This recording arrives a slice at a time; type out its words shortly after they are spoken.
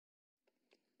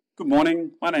Good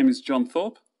morning, my name is John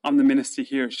Thorpe. I'm the minister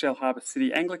here at Shellharbour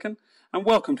City Anglican, and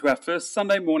welcome to our first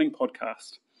Sunday morning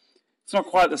podcast. It's not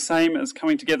quite the same as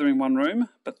coming together in one room,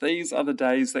 but these are the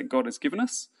days that God has given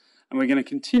us, and we're going to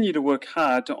continue to work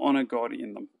hard to honour God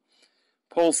in them.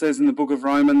 Paul says in the book of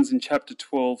Romans in chapter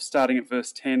 12, starting at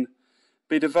verse 10,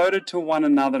 "Be devoted to one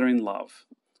another in love.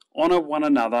 Honour one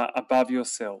another above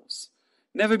yourselves.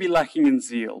 Never be lacking in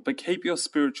zeal, but keep your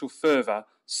spiritual fervour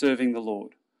serving the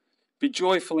Lord. Be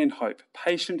joyful in hope,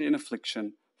 patient in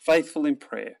affliction, faithful in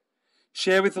prayer.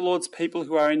 Share with the Lord's people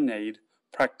who are in need.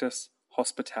 Practice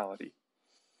hospitality."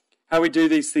 How we do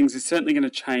these things is certainly going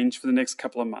to change for the next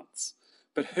couple of months.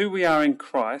 But who we are in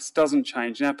Christ doesn't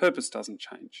change and our purpose doesn't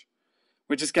change.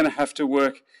 We're just going to have to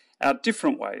work out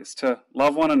different ways to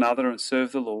love one another and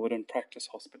serve the Lord and practice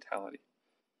hospitality.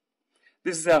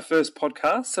 This is our first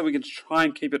podcast, so we're going to try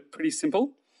and keep it pretty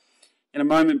simple. In a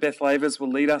moment, Beth Lavers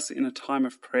will lead us in a time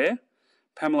of prayer.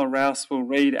 Pamela Rouse will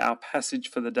read our passage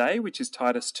for the day, which is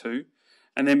Titus 2,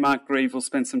 and then Mark Grieve will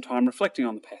spend some time reflecting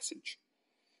on the passage.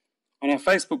 On our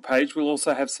Facebook page, we'll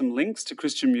also have some links to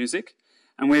Christian music,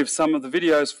 and we have some of the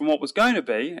videos from what was going to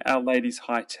be our Ladies'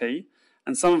 High Tea,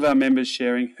 and some of our members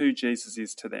sharing who Jesus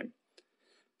is to them.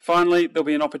 Finally, there'll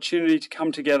be an opportunity to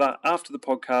come together after the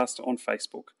podcast on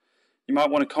Facebook. You might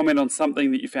want to comment on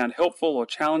something that you found helpful or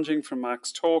challenging from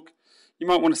Mark's talk. You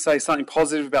might want to say something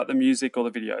positive about the music or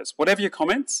the videos. Whatever your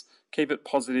comments, keep it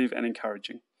positive and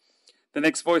encouraging. The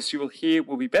next voice you will hear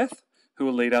will be Beth, who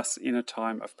will lead us in a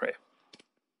time of prayer.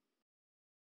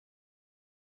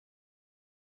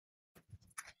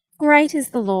 Great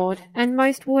is the Lord, and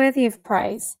most worthy of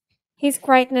praise. His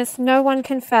greatness no one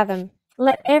can fathom.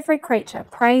 Let every creature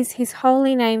praise his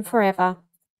holy name forever.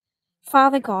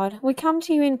 Father God, we come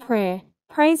to you in prayer,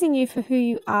 praising you for who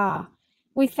you are.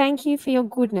 We thank you for your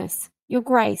goodness, your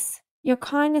grace, your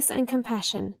kindness and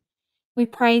compassion. We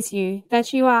praise you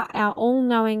that you are our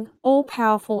all-knowing,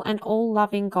 all-powerful and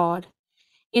all-loving God.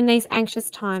 In these anxious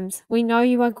times, we know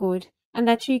you are good and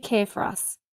that you care for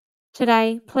us.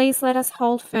 Today, please let us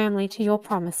hold firmly to your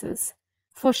promises,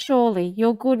 for surely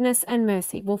your goodness and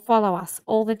mercy will follow us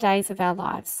all the days of our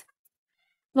lives.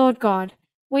 Lord God,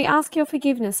 we ask your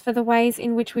forgiveness for the ways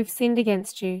in which we've sinned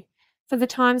against you, for the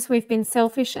times we've been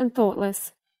selfish and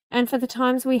thoughtless, and for the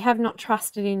times we have not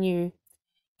trusted in you.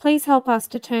 Please help us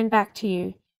to turn back to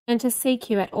you and to seek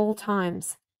you at all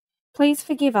times. Please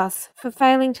forgive us for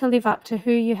failing to live up to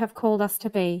who you have called us to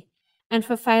be, and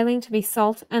for failing to be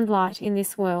salt and light in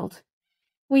this world.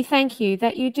 We thank you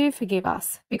that you do forgive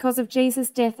us because of Jesus'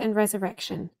 death and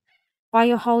resurrection. By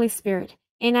your Holy Spirit,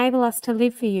 enable us to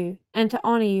live for you and to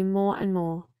honour you more and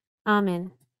more.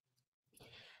 Amen.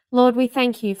 Lord, we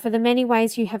thank you for the many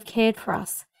ways you have cared for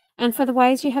us and for the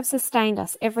ways you have sustained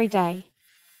us every day.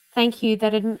 Thank you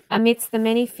that amidst the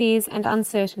many fears and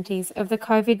uncertainties of the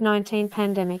COVID-19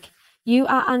 pandemic, you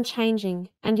are unchanging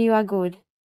and you are good.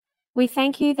 We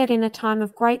thank you that in a time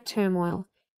of great turmoil,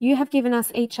 you have given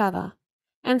us each other,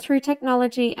 and through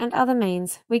technology and other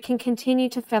means, we can continue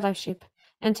to fellowship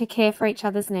and to care for each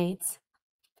other's needs.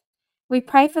 We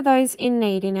pray for those in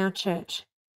need in our church.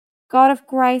 God of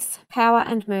grace, power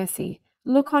and mercy,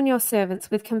 look on your servants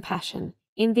with compassion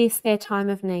in this their time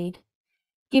of need.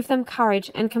 Give them courage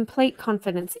and complete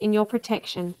confidence in your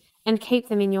protection and keep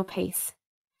them in your peace.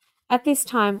 At this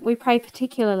time, we pray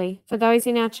particularly for those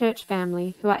in our church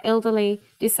family who are elderly,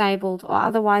 disabled or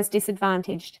otherwise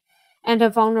disadvantaged and are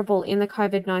vulnerable in the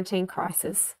COVID-19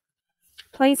 crisis.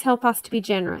 Please help us to be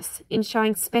generous in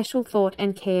showing special thought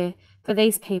and care for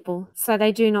these people so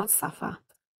they do not suffer.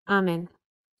 Amen.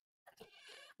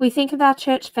 We think of our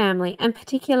church family and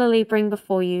particularly bring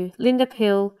before you Linda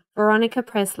Pill, Veronica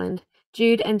Presland,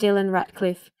 Jude and Dylan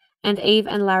Ratcliffe, and Eve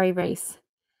and Larry Reese.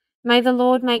 May the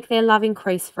Lord make their love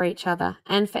increase for each other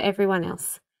and for everyone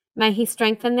else. May he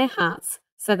strengthen their hearts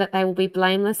so that they will be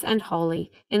blameless and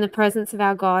holy in the presence of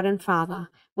our God and Father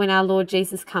when our Lord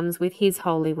Jesus comes with his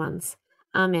holy ones.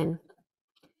 Amen.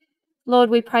 Lord,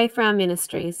 we pray for our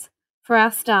ministries, for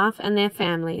our staff and their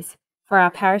families, for our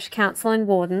parish council and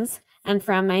wardens, and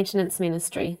for our maintenance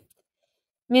ministry.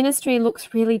 Ministry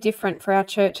looks really different for our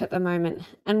church at the moment,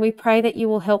 and we pray that you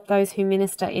will help those who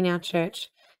minister in our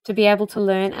church to be able to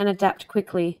learn and adapt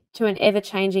quickly to an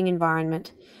ever-changing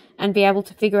environment and be able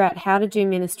to figure out how to do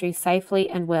ministry safely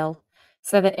and well,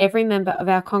 so that every member of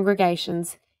our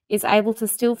congregations is able to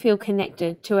still feel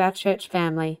connected to our church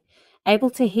family,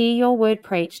 able to hear your word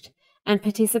preached and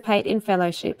participate in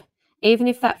fellowship, even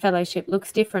if that fellowship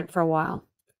looks different for a while.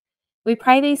 We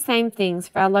pray these same things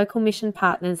for our local mission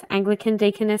partners, Anglican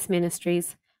Deaconess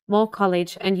Ministries, Moore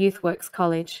College and YouthWorks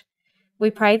College. We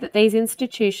pray that these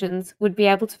institutions would be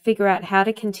able to figure out how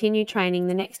to continue training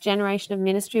the next generation of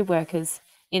ministry workers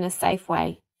in a safe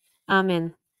way.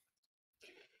 Amen.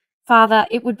 Father,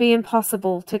 it would be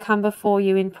impossible to come before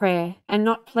you in prayer and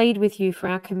not plead with you for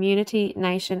our community,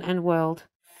 nation, and world.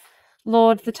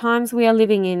 Lord, the times we are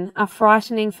living in are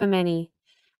frightening for many.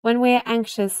 When we are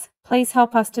anxious, please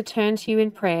help us to turn to you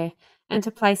in prayer and to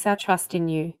place our trust in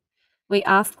you. We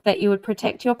ask that you would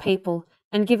protect your people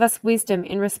and give us wisdom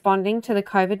in responding to the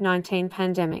COVID-19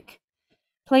 pandemic.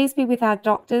 Please be with our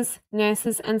doctors,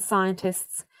 nurses, and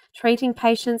scientists, treating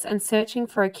patients and searching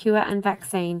for a cure and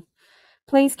vaccine.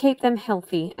 Please keep them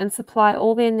healthy and supply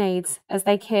all their needs as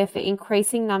they care for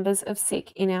increasing numbers of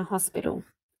sick in our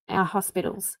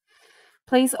hospitals.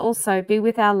 Please also be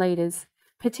with our leaders,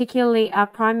 particularly our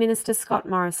Prime Minister Scott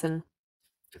Morrison.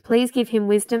 Please give him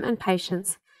wisdom and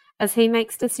patience as he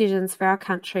makes decisions for our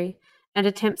country and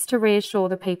attempts to reassure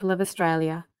the people of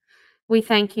Australia. We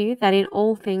thank you that in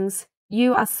all things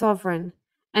you are sovereign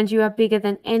and you are bigger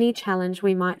than any challenge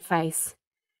we might face.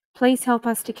 Please help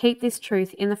us to keep this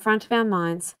truth in the front of our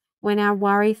minds when our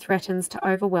worry threatens to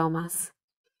overwhelm us.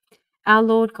 Our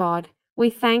Lord God, we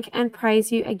thank and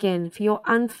praise you again for your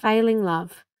unfailing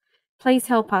love. Please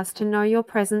help us to know your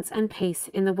presence and peace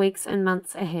in the weeks and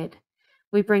months ahead.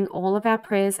 We bring all of our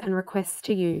prayers and requests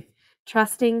to you,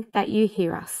 trusting that you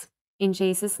hear us. In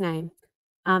Jesus' name,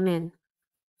 Amen.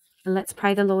 And let's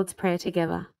pray the Lord's Prayer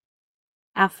together.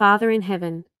 Our Father in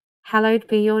heaven, hallowed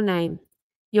be your name.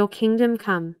 Your kingdom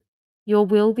come. Your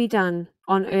will be done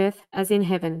on earth as in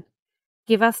heaven.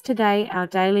 Give us today our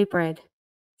daily bread.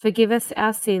 Forgive us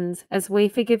our sins as we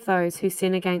forgive those who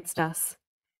sin against us.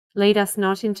 Lead us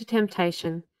not into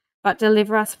temptation, but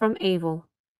deliver us from evil.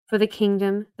 For the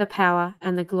kingdom, the power,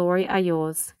 and the glory are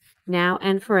yours, now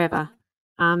and forever.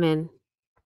 Amen.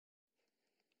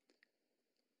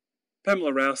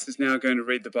 Pamela Rouse is now going to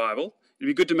read the Bible. It'd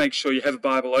be good to make sure you have a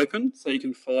Bible open so you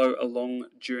can follow along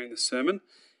during the sermon.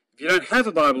 If you don't have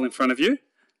a Bible in front of you,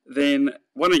 then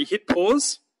why don't you hit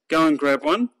pause, go and grab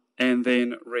one, and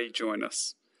then rejoin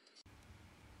us.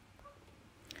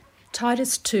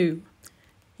 Titus 2.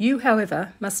 You,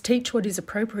 however, must teach what is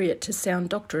appropriate to sound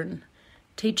doctrine.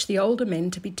 Teach the older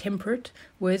men to be temperate,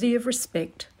 worthy of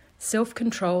respect,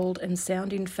 self-controlled and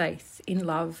sound in faith, in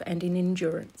love and in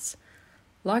endurance.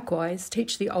 Likewise,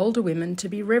 teach the older women to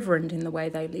be reverent in the way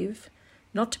they live,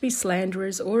 not to be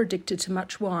slanderers or addicted to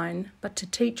much wine, but to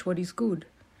teach what is good.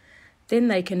 Then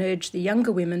they can urge the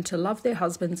younger women to love their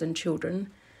husbands and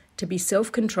children, to be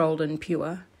self-controlled and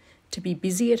pure, to be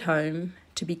busy at home,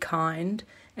 to be kind,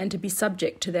 and to be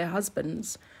subject to their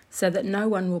husbands, so that no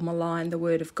one will malign the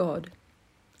word of God.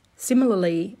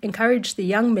 Similarly, encourage the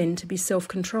young men to be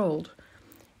self-controlled.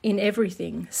 In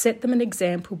everything, set them an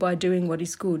example by doing what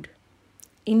is good.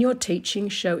 In your teaching,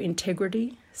 show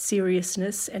integrity,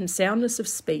 seriousness, and soundness of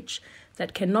speech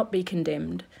that cannot be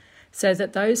condemned, so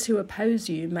that those who oppose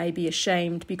you may be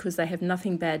ashamed because they have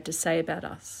nothing bad to say about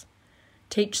us.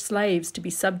 Teach slaves to be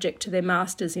subject to their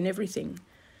masters in everything,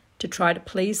 to try to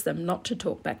please them, not to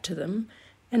talk back to them,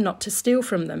 and not to steal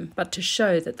from them, but to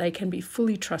show that they can be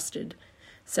fully trusted,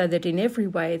 so that in every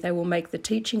way they will make the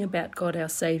teaching about God our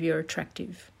Saviour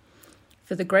attractive.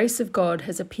 For the grace of God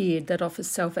has appeared that offers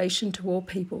salvation to all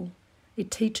people.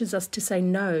 It teaches us to say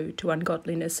no to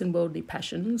ungodliness and worldly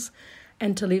passions,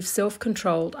 and to live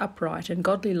self-controlled, upright and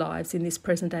godly lives in this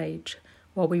present age,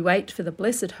 while we wait for the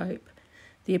blessed hope,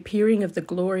 the appearing of the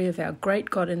glory of our great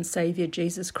God and Saviour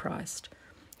Jesus Christ,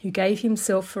 who gave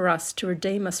himself for us to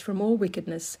redeem us from all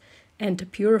wickedness and to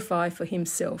purify for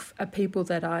himself a people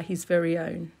that are his very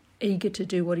own, eager to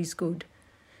do what is good.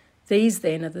 These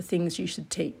then are the things you should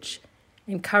teach.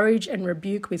 Encourage and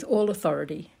rebuke with all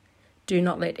authority. Do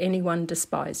not let anyone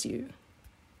despise you.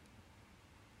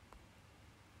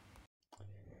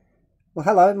 Well,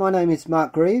 hello, my name is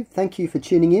Mark Grieve. Thank you for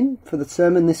tuning in for the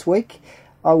sermon this week.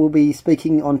 I will be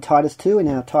speaking on Titus 2 in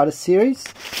our Titus series,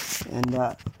 and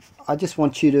I just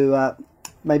want you to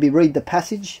maybe read the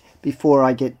passage before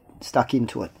I get stuck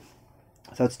into it.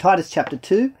 So it's Titus chapter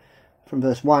 2 from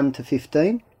verse 1 to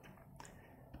 15,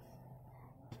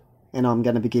 and I'm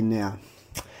going to begin now.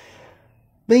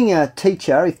 Being a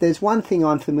teacher, if there's one thing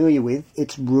I'm familiar with,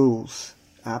 it's rules.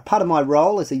 Part of my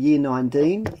role as a Year 9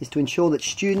 Dean is to ensure that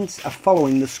students are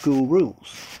following the school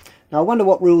rules. Now, I wonder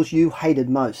what rules you hated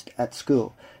most at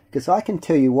school, because I can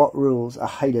tell you what rules are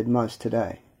hated most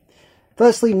today.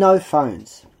 Firstly, no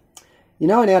phones. You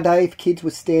know, in our day, if kids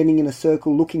were standing in a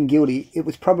circle looking guilty, it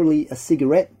was probably a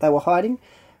cigarette they were hiding.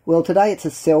 Well, today it's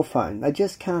a cell phone. They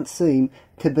just can't seem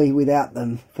to be without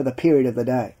them for the period of the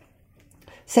day.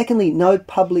 Secondly, no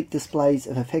public displays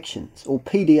of affections, or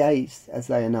PDAs as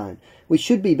they are known, which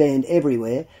should be banned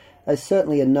everywhere. There's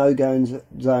certainly a no-go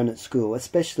zone at school,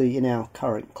 especially in our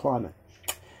current climate.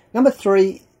 Number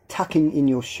 3, tucking in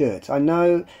your shirts. I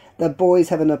know that boys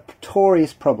have a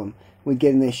notorious problem with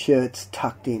getting their shirts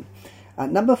tucked in.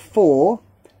 Number 4,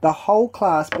 the whole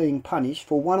class being punished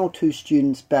for 1 or 2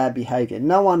 students' bad behaviour.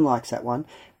 No one likes that one,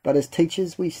 but as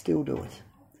teachers we still do it.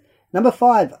 Number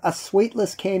 5, a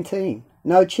sweetless canteen.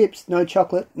 No chips, no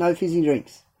chocolate, no fizzy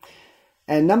drinks.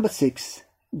 And number 6,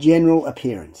 general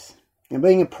appearance. Now,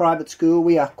 being a private school,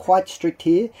 we are quite strict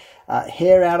here.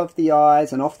 Hair out of the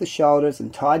eyes and off the shoulders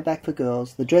and tied back for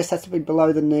girls. The dress has to be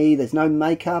below the knee. There's no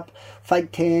makeup,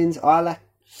 fake tans, eyelash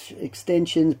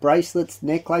extensions, bracelets,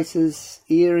 necklaces,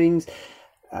 earrings.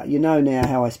 You know now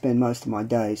how I spend most of my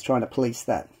days trying to police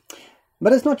that.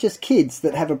 But it's not just kids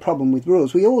that have a problem with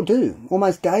rules. We all do.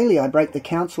 Almost daily I break the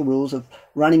council rules of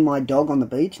running my dog on the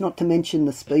beach, not to mention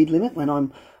the speed limit when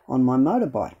I'm on my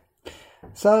motorbike.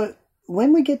 So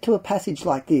when we get to a passage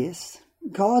like this,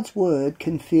 God's word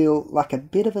can feel like a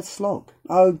bit of a slog.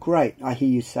 Oh great, I hear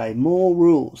you say, more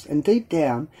rules. And deep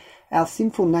down, our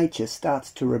sinful nature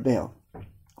starts to rebel.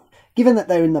 Given that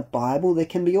they're in the Bible, there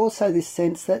can be also this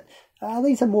sense that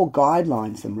these are more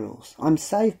guidelines than rules. I'm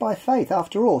saved by faith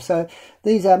after all, so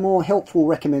these are more helpful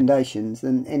recommendations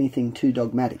than anything too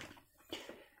dogmatic.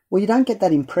 Well, you don't get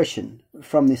that impression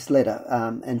from this letter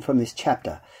and from this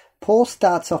chapter. Paul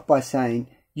starts off by saying,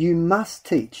 you must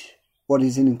teach what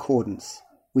is in accordance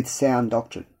with sound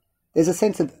doctrine. There's a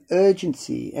sense of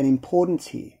urgency and importance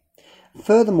here.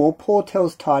 Furthermore, Paul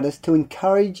tells Titus to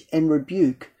encourage and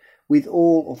rebuke with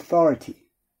all authority.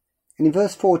 And in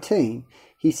verse 14,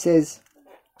 he says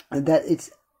that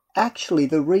it's actually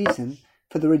the reason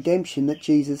for the redemption that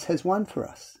Jesus has won for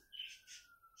us.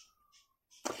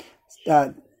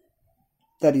 That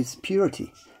is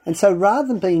purity. And so rather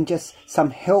than being just some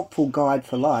helpful guide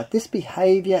for life, this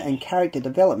behaviour and character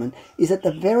development is at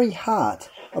the very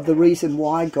heart of the reason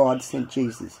why God sent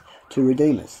Jesus to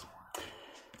redeem us.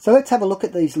 So let's have a look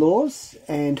at these laws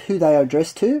and who they are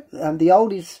addressed to. The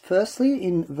old is firstly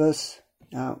in verse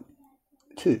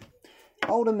 2.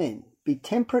 Older men, be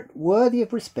temperate, worthy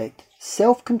of respect,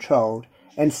 self-controlled,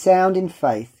 and sound in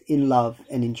faith, in love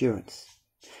and endurance.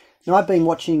 Now, I've been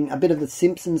watching a bit of The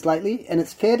Simpsons lately, and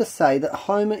it's fair to say that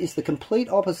Homer is the complete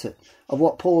opposite of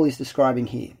what Paul is describing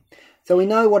here. So we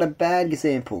know what a bad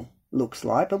example looks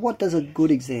like, but what does a good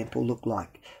example look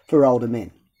like for older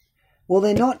men? Well,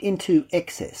 they're not into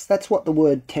excess. That's what the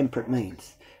word temperate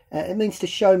means. It means to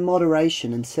show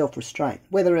moderation and self-restraint,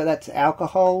 whether that's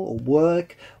alcohol or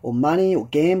work or money or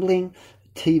gambling,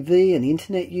 TV and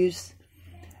internet use.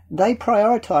 They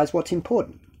prioritise what's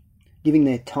important, giving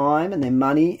their time and their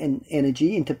money and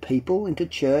energy into people, into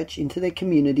church, into their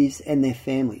communities and their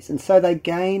families. And so they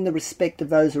gain the respect of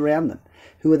those around them,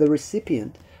 who are the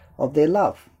recipient of their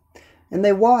love. And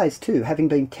they're wise too. Having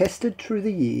been tested through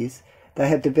the years, they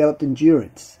have developed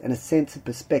endurance and a sense of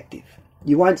perspective.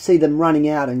 You won't see them running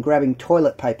out and grabbing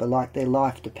toilet paper like their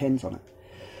life depends on it.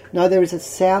 No, there is a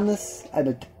soundness and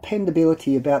a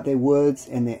dependability about their words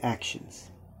and their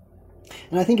actions.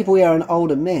 And I think if we are an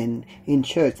older men in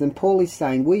church, then Paul is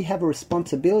saying we have a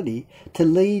responsibility to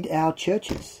lead our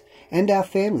churches and our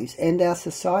families and our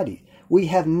society. We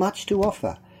have much to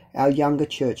offer our younger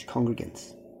church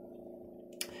congregants.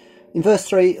 In verse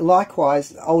 3,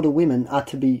 likewise, older women are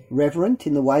to be reverent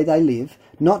in the way they live,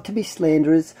 not to be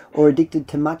slanderers or addicted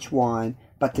to much wine,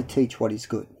 but to teach what is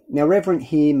good. Now, reverent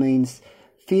here means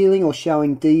feeling or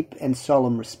showing deep and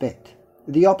solemn respect.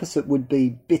 The opposite would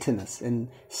be bitterness and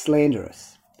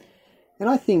slanderous. And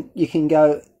I think you can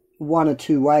go one or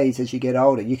two ways as you get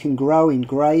older. You can grow in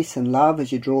grace and love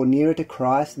as you draw nearer to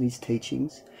Christ and his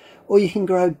teachings, or you can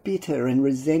grow bitter and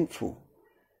resentful.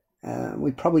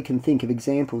 We probably can think of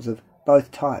examples of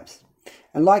both types.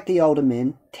 And like the older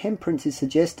men, temperance is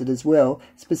suggested as well,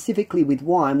 specifically with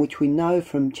wine, which we know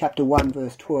from chapter 1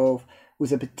 verse 12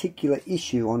 was a particular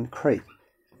issue on Crete.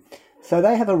 So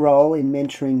they have a role in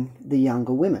mentoring the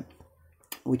younger women,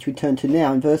 which we turn to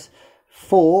now. In verse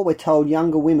 4, we're told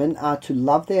younger women are to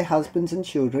love their husbands and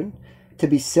children, to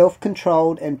be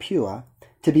self-controlled and pure,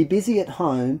 to be busy at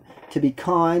home, to be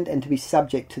kind, and to be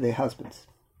subject to their husbands.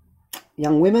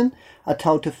 Young women are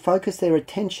told to focus their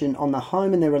attention on the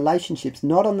home and their relationships,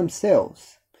 not on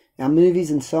themselves. Our movies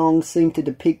and songs seem to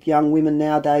depict young women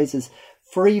nowadays as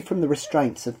free from the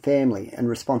restraints of family and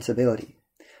responsibility.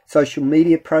 Social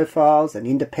media profiles and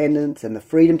independence and the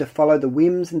freedom to follow the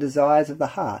whims and desires of the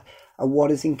heart are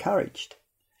what is encouraged.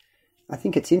 I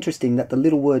think it's interesting that the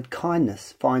little word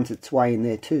kindness finds its way in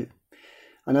there too.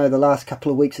 I know the last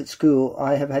couple of weeks at school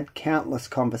I have had countless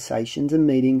conversations and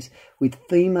meetings with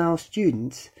female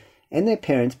students and their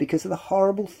parents because of the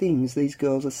horrible things these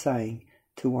girls are saying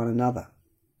to one another.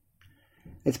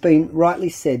 It's been rightly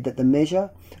said that the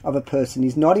measure of a person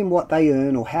is not in what they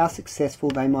earn or how successful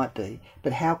they might be,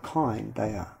 but how kind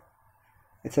they are.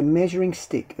 It's a measuring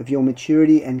stick of your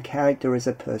maturity and character as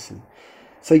a person.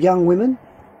 So young women,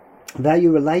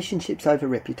 value relationships over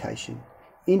reputation,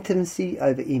 intimacy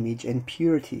over image, and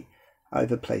purity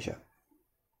over pleasure.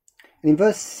 And in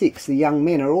verse 6, the young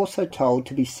men are also told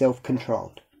to be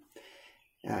self-controlled.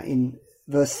 In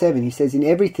verse 7, he says, "In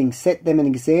everything set them an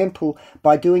example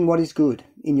by doing what is good.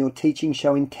 In your teaching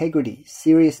show integrity,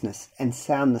 seriousness, and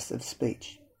soundness of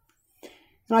speech."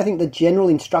 And I think the general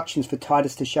instructions for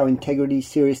Titus to show integrity,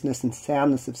 seriousness, and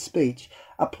soundness of speech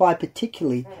apply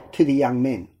particularly to the young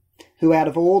men, who out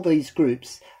of all these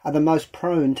groups are the most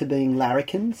prone to being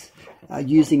larrikins,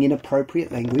 using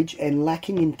inappropriate language, and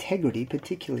lacking integrity,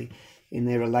 particularly in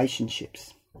their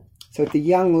relationships. So if the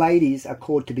young ladies are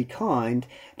called to be kind,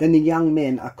 then the young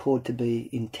men are called to be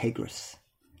integrous.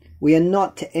 We are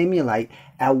not to emulate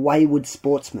our wayward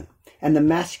sportsmen and the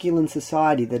masculine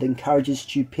society that encourages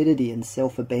stupidity and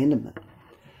self-abandonment.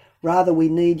 Rather, we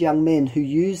need young men who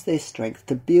use their strength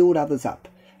to build others up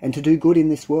and to do good in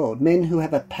this world, men who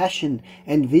have a passion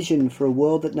and vision for a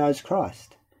world that knows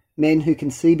Christ, men who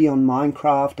can see beyond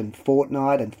Minecraft and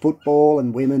Fortnite and football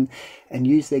and women and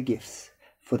use their gifts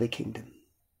for the kingdom.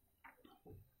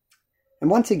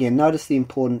 And once again, notice the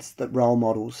importance that role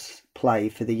models play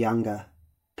for the younger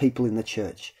people in the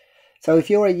church. So if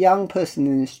you're a young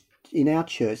person in our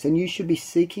church, then you should be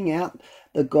seeking out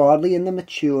the godly and the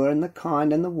mature and the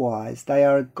kind and the wise. They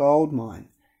are a gold mine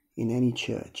in any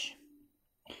church.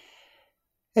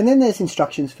 And then there's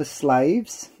instructions for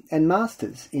slaves and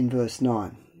masters in verse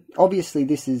 9. Obviously,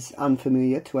 this is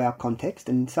unfamiliar to our context.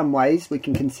 In some ways, we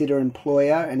can consider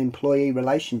employer and employee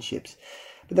relationships.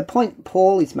 But the point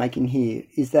Paul is making here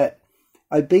is that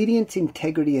obedience,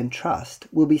 integrity, and trust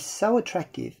will be so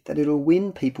attractive that it'll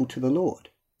win people to the Lord.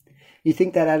 You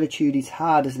think that attitude is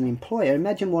hard as an employer?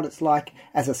 Imagine what it's like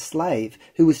as a slave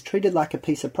who was treated like a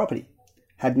piece of property,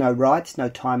 had no rights, no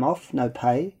time off, no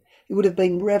pay. It would have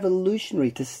been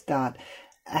revolutionary to start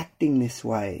acting this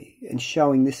way and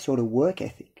showing this sort of work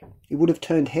ethic. It would have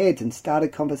turned heads and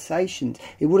started conversations.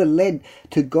 It would have led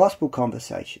to gospel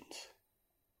conversations.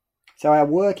 So our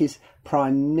work is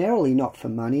primarily not for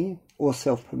money or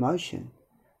self-promotion,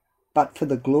 but for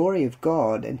the glory of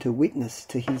God and to witness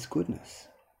to his goodness.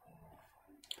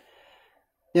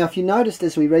 Now, if you noticed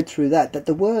as we read through that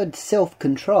the word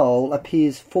self-control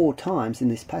appears 4 times in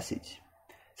this passage.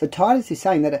 So Titus is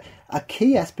saying that a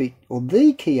key aspect, or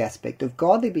the key aspect of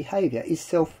godly behaviour is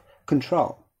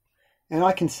self-control. And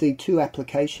I can see 2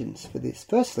 applications for this.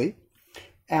 Firstly,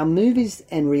 our movies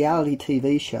and reality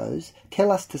TV shows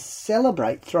tell us to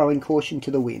celebrate throwing caution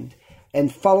to the wind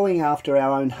and following after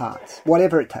our own hearts,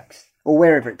 whatever it takes, or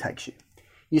wherever it takes you.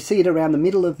 You see it around the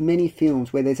middle of many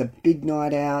films where there's a big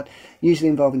night out, usually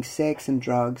involving sex and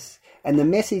drugs, and the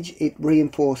message it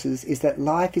reinforces is that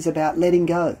life is about letting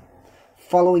go,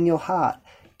 following your heart,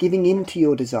 giving in to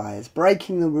your desires,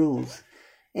 breaking the rules,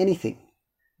 anything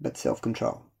but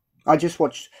self-control. I just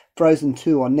watched Frozen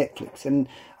 2 on Netflix, and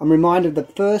I'm reminded of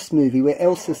the first movie where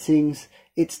Elsa sings,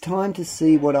 "It's time to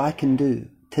see what I can do,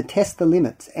 to test the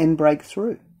limits and break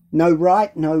through. No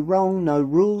right, no wrong, no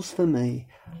rules for me.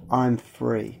 I'm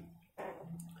free."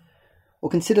 Or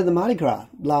consider the Mardi Gras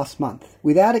last month.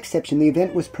 Without exception, the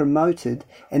event was promoted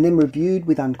and then reviewed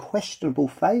with unquestionable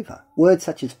favour. Words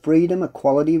such as freedom,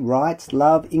 equality, rights,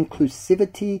 love,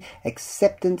 inclusivity,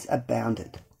 acceptance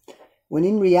abounded. When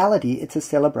in reality, it's a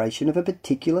celebration of a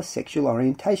particular sexual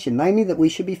orientation, namely that we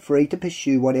should be free to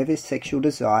pursue whatever sexual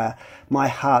desire my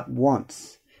heart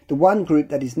wants. The one group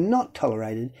that is not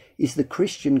tolerated is the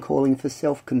Christian calling for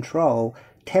self-control,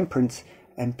 temperance,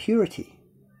 and purity.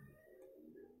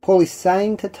 Paul is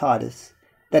saying to Titus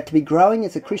that to be growing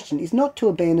as a Christian is not to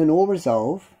abandon all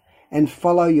resolve and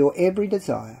follow your every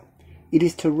desire. It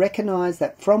is to recognise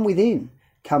that from within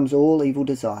comes all evil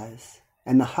desires,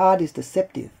 and the heart is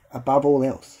deceptive above all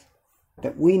else,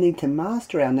 that we need to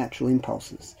master our natural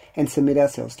impulses and submit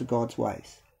ourselves to God's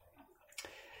ways.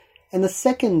 And the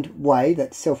second way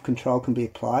that self-control can be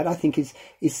applied, I think, is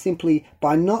simply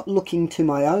by not looking to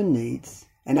my own needs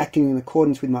and acting in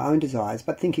accordance with my own desires,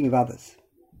 but thinking of others.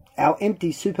 Our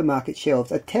empty supermarket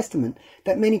shelves are testament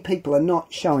that many people are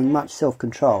not showing much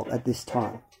self-control at this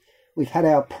time. We've had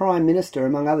our Prime Minister,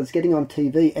 among others, getting on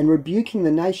TV and rebuking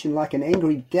the nation like an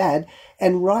angry dad,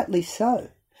 and rightly so.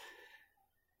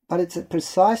 But it's at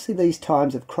precisely these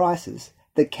times of crisis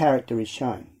that character is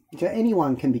shown. So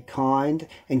anyone can be kind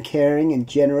and caring and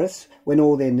generous when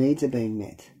all their needs are being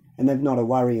met and they've not a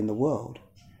worry in the world.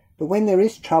 But when there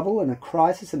is trouble and a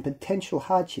crisis and potential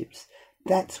hardships,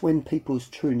 that's when people's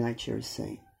true nature is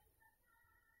seen.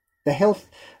 The health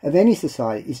of any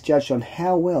society is judged on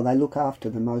how well they look after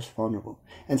the most vulnerable.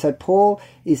 And so Paul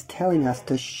is telling us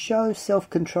to show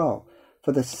self-control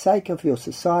for the sake of your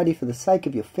society, for the sake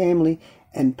of your family,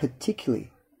 and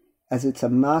particularly as it's a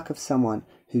mark of someone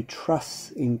who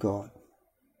trusts in God.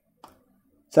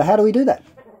 So how do we do that?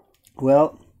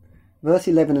 Well, verse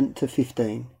 11 to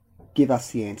 15 give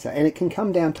us the answer. And it can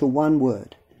come down to one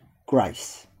word,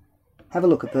 grace. Have a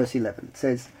look at verse 11. It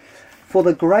says, "For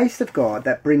the grace of God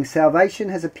that brings salvation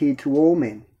has appeared to all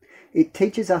men. It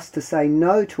teaches us to say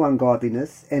no to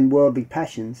ungodliness and worldly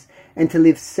passions, and to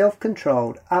live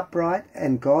self-controlled, upright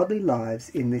and godly lives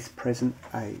in this present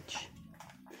age."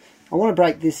 I want to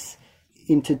break this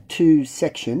into two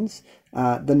sections,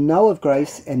 the no of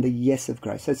grace and the yes of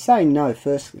grace. So saying no,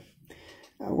 firstly.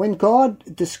 When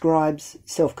God describes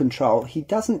self-control, he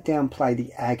doesn't downplay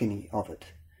the agony of it.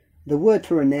 The word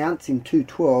to renounce in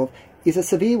 2:12 is a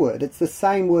severe word. It's the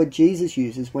same word Jesus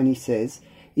uses when he says,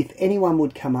 "If anyone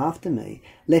would come after me,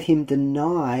 let him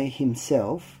deny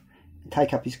himself,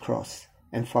 take up his cross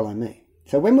and follow me."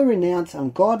 So when we renounce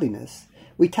ungodliness,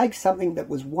 we take something that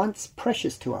was once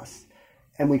precious to us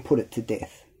and we put it to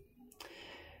death.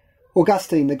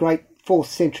 Augustine, the great 4th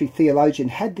century theologian,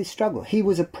 had this struggle. He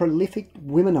was a prolific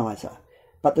womanizer,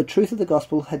 but the truth of the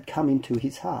gospel had come into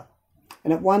his heart.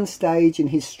 And at one stage in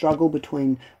his struggle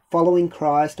between following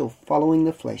Christ or following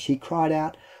the flesh, he cried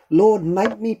out, "Lord,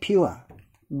 make me pure,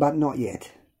 but not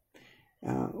yet."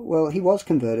 Well, he was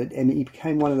converted and he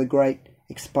became one of the great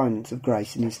exponents of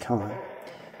grace in his time.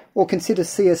 Or consider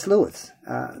C.S. Lewis,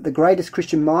 the greatest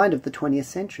Christian mind of the 20th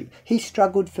century. He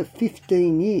struggled for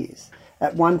 15 years,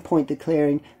 at one point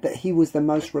declaring that he was the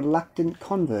most reluctant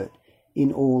convert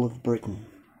in all of Britain.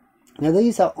 Now,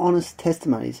 these are honest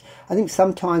testimonies. I think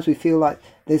sometimes we feel like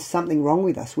there's something wrong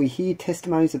with us. We hear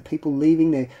testimonies of people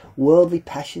leaving their worldly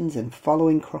passions and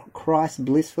following Christ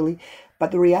blissfully.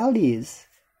 But the reality is,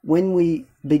 when we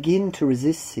begin to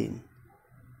resist sin,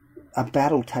 a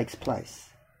battle takes place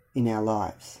in our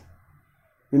lives.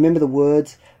 Remember the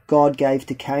words God gave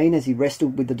to Cain as he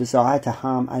wrestled with the desire to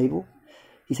harm Abel?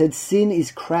 He said, "Sin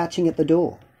is crouching at the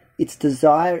door. Its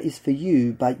desire is for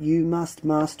you, but you must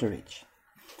master it."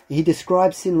 He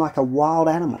describes sin like a wild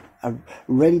animal,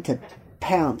 ready to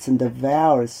pounce and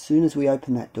devour as soon as we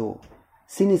open that door.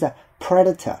 Sin is a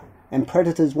predator, and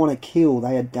predators want to kill.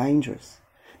 They are dangerous.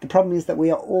 The problem is that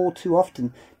we are all too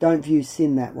often don't view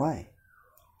sin that way.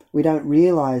 We don't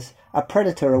realise a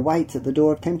predator awaits at the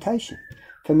door of temptation.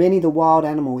 For many, the wild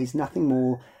animal is nothing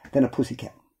more than a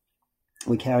pussycat.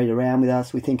 We carry it around with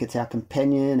us. We think it's our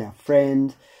companion, our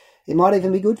friend. It might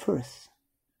even be good for us.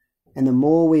 And the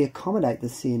more we accommodate the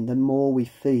sin, the more we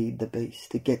feed the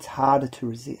beast. It gets harder to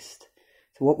resist.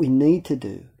 So what we need to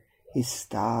do is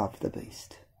starve the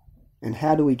beast. And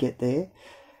how do we get there?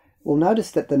 Well,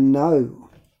 notice that the no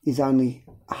is only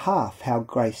half how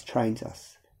grace trains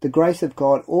us. The grace of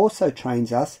God also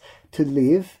trains us to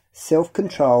live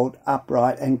self-controlled,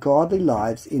 upright and godly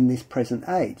lives in this present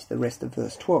age, the rest of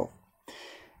verse 12.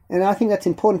 And I think that's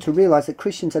important to realise that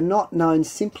Christians are not known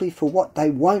simply for what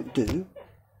they won't do,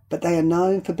 but they are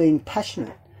known for being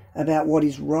passionate about what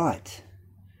is right.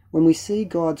 When we see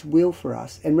God's will for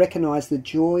us and recognise the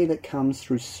joy that comes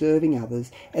through serving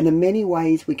others and the many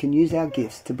ways we can use our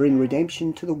gifts to bring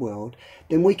redemption to the world,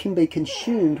 then we can be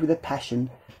consumed with a passion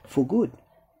for good.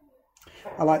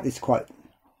 I like this quote.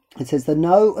 It says, "The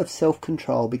no of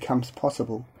self-control becomes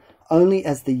possible only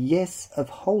as the yes of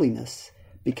holiness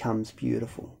becomes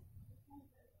beautiful."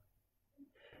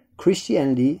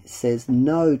 Christianity says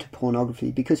no to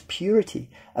pornography because purity,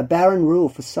 a barren rule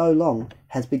for so long,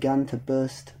 has begun to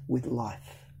burst with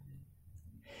life.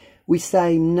 We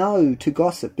say no to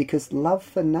gossip because love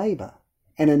for neighbour,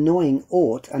 an annoying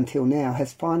ought until now,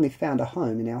 has finally found a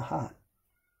home in our heart.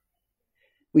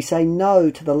 We say no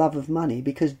to the love of money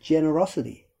because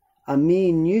generosity, a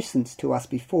mere nuisance to us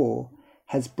before,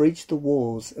 has breached the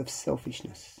walls of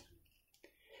selfishness.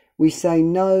 We say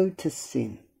no to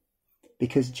sin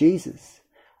because Jesus,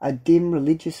 a dim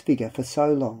religious figure for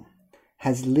so long,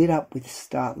 has lit up with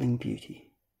startling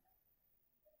beauty.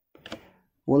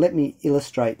 Well, let me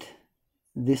illustrate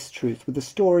this truth with a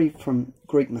story from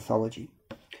Greek mythology.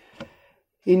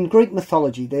 In Greek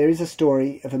mythology, there is a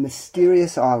story of a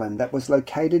mysterious island that was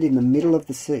located in the middle of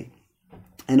the sea,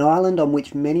 an island on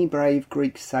which many brave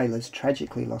Greek sailors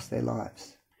tragically lost their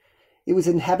lives. It was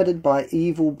inhabited by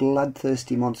evil,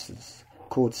 bloodthirsty monsters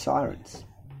called sirens.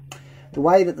 The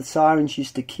way that the sirens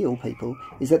used to kill people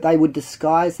is that they would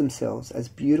disguise themselves as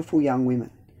beautiful young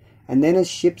women, and then as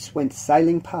ships went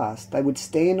sailing past, they would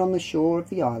stand on the shore of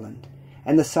the island,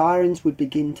 and the sirens would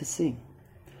begin to sing.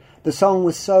 The song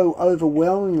was so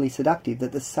overwhelmingly seductive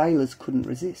that the sailors couldn't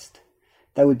resist.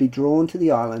 They would be drawn to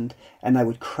the island, and they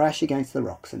would crash against the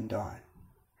rocks and die.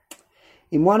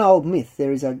 In one old myth,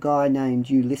 there is a guy named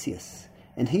Ulysses,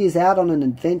 and he is out on an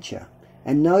adventure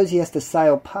and knows he has to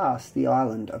sail past the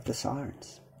island of the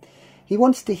sirens. He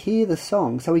wants to hear the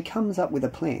song, so he comes up with a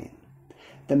plan.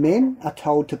 The men are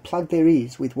told to plug their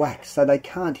ears with wax so they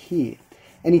can't hear,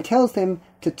 and he tells them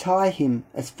to tie him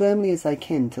as firmly as they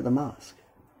can to the mast.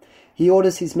 He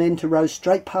orders his men to row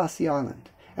straight past the island,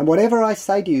 and whatever I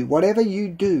say to you, whatever you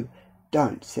do,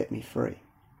 don't set me free.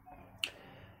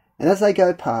 And as they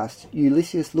go past,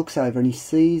 Ulysses looks over and he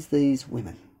sees these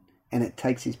women, and it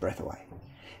takes his breath away.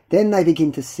 Then they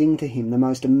begin to sing to him the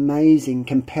most amazing,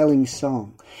 compelling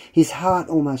song. His heart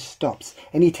almost stops,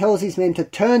 and he tells his men to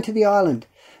turn to the island,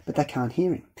 but they can't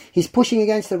hear him. He's pushing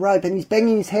against the rope, and he's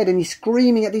banging his head, and he's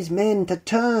screaming at his men to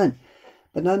turn.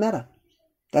 But no matter.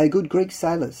 They're good Greek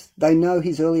sailors. They know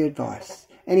his earlier advice.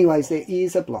 Anyways, their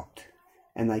ears are blocked,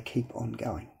 and they keep on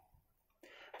going.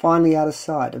 Finally, out of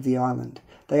sight of the island,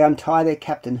 they untie their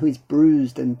captain, who is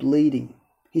bruised and bleeding.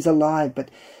 He's alive,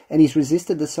 and he's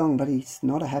resisted the song, but he's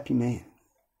not a happy man.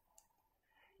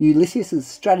 Ulysses'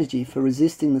 strategy for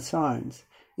resisting the sirens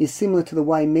is similar to the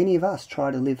way many of us try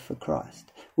to live for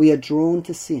Christ. We are drawn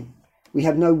to sin. We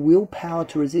have no willpower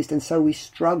to resist, and so we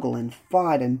struggle and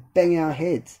fight and bang our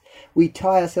heads. We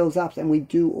tie ourselves up and we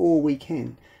do all we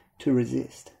can to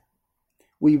resist.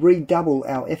 We redouble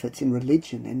our efforts in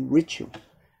religion and ritual,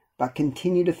 but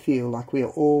continue to feel like we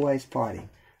are always fighting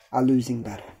a losing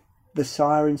battle. The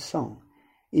siren song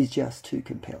is just too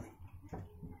compelling.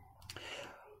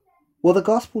 Well, the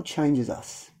gospel changes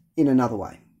us in another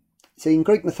way. See, in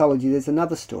Greek mythology, there's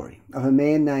another story of a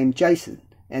man named Jason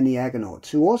and the Argonauts,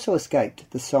 who also escaped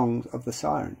the songs of the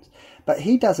sirens, but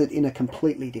he does it in a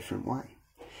completely different way.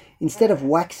 Instead of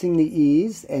waxing the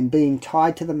ears and being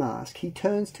tied to the mast, he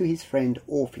turns to his friend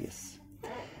Orpheus.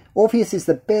 Orpheus is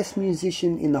the best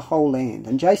musician in the whole land,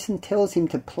 and Jason tells him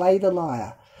to play the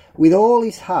lyre with all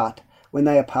his heart when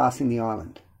they are passing the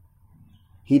island.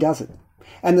 He does it,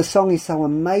 and the song is so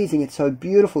amazing, it's so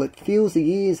beautiful, it fills the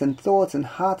ears and thoughts and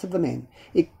hearts of the men.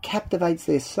 It captivates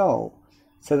their soul,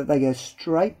 so that they go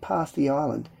straight past the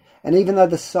island, and even though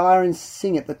the sirens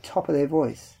sing at the top of their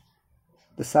voice,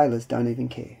 the sailors don't even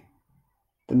care.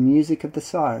 The music of the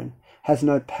siren has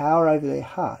no power over their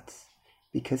hearts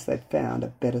because they've found a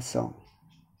better song.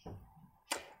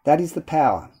 That is the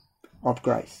power of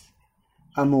grace.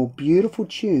 A more beautiful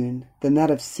tune than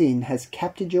that of sin has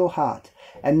captured your heart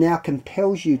and now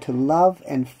compels you to love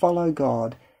and follow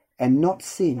God and not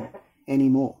sin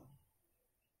anymore.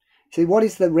 See, what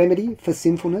is the remedy for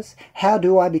sinfulness? How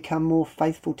do I become more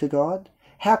faithful to God?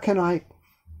 How can I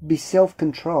be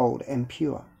self-controlled and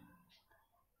pure?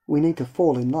 We need to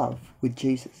fall in love with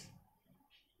Jesus.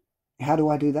 How do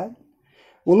I do that?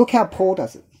 Well, look how Paul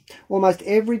does it. Almost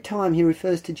every time he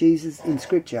refers to Jesus in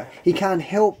Scripture, he can't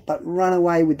help but run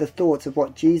away with the thoughts of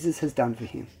what Jesus has done for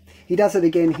him. He does it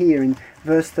again here in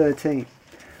verse 13.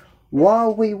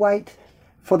 While we wait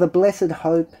for the blessed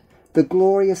hope, the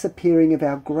glorious appearing of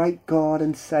our great God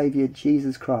and Saviour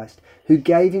Jesus Christ, who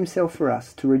gave himself for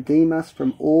us to redeem us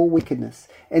from all wickedness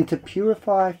and to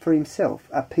purify for himself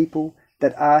a people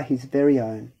that are his very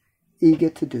own, eager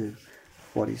to do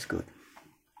what is good.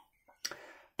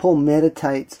 Paul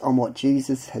meditates on what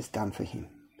Jesus has done for him,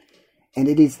 and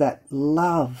it is that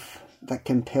love that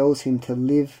compels him to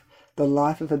live the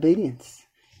life of obedience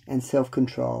and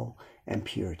self-control and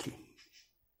purity.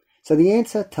 So the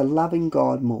answer to loving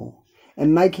God more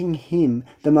and making him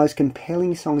the most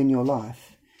compelling song in your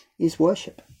life is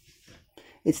worship.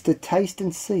 It's to taste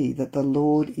and see that the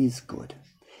Lord is good.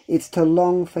 It's to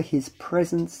long for his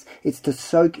presence. It's to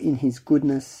soak in his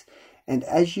goodness. And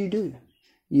as you do,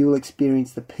 you will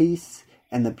experience the peace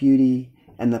and the beauty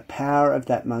and the power of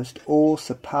that most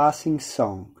all-surpassing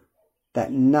song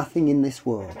that nothing in this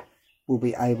world will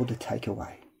be able to take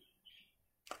away.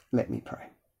 Let me pray.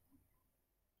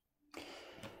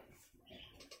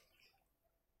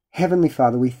 Heavenly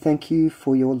Father, we thank you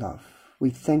for your love. We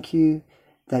thank you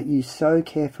that you so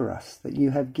care for us, that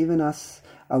you have given us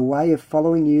a way of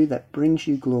following you that brings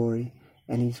you glory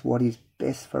and is what is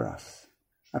best for us.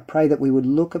 I pray that we would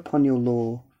look upon your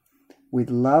law with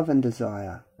love and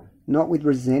desire, not with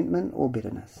resentment or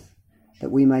bitterness,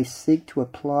 that we may seek to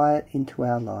apply it into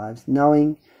our lives,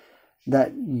 knowing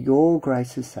that your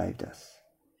grace has saved us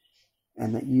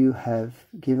and that you have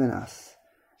given us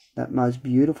that most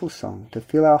beautiful song to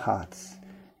fill our hearts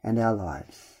and our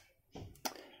lives.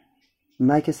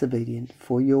 Make us obedient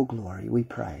for your glory, we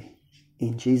pray.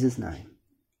 In Jesus' name,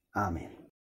 amen.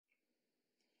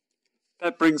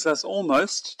 That brings us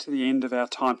almost to the end of our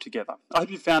time together. I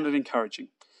hope you found it encouraging.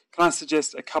 Can I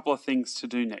suggest a couple of things to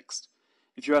do next?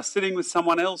 If you are sitting with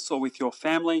someone else or with your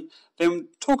family, then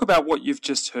talk about what you've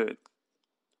just heard.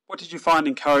 What did you find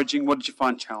encouraging? What did you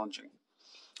find challenging?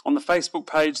 On the Facebook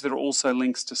page, there are also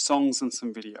links to songs and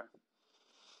some video.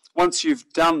 Once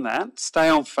you've done that, stay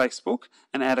on Facebook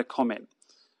and add a comment.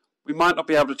 We might not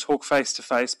be able to talk face to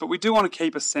face, but we do want to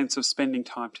keep a sense of spending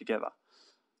time together.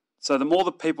 So the more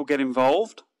that people get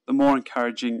involved, the more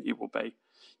encouraging it will be.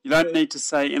 You don't need to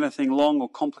say anything long or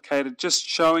complicated, just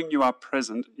showing you are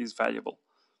present is valuable.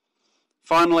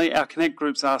 Finally, our Connect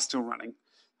groups are still running.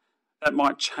 That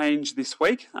might change this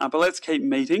week, but let's keep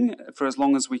meeting for as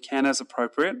long as we can as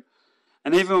appropriate.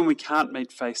 And even when we can't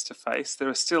meet face to face, there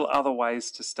are still other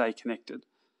ways to stay connected.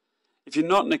 If you're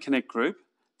not in a Connect group,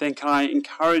 then can I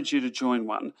encourage you to join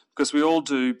one, because we all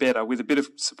do better with a bit of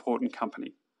support and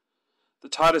company. The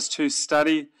Titus 2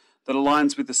 study that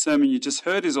aligns with the sermon you just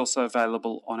heard is also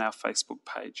available on our Facebook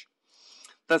page.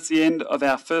 That's the end of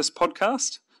our first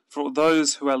podcast. For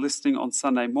those who are listening on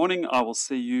Sunday morning, I will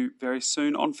see you very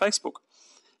soon on Facebook.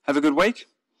 Have a good week.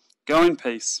 Go in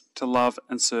peace to love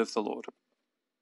and serve the Lord.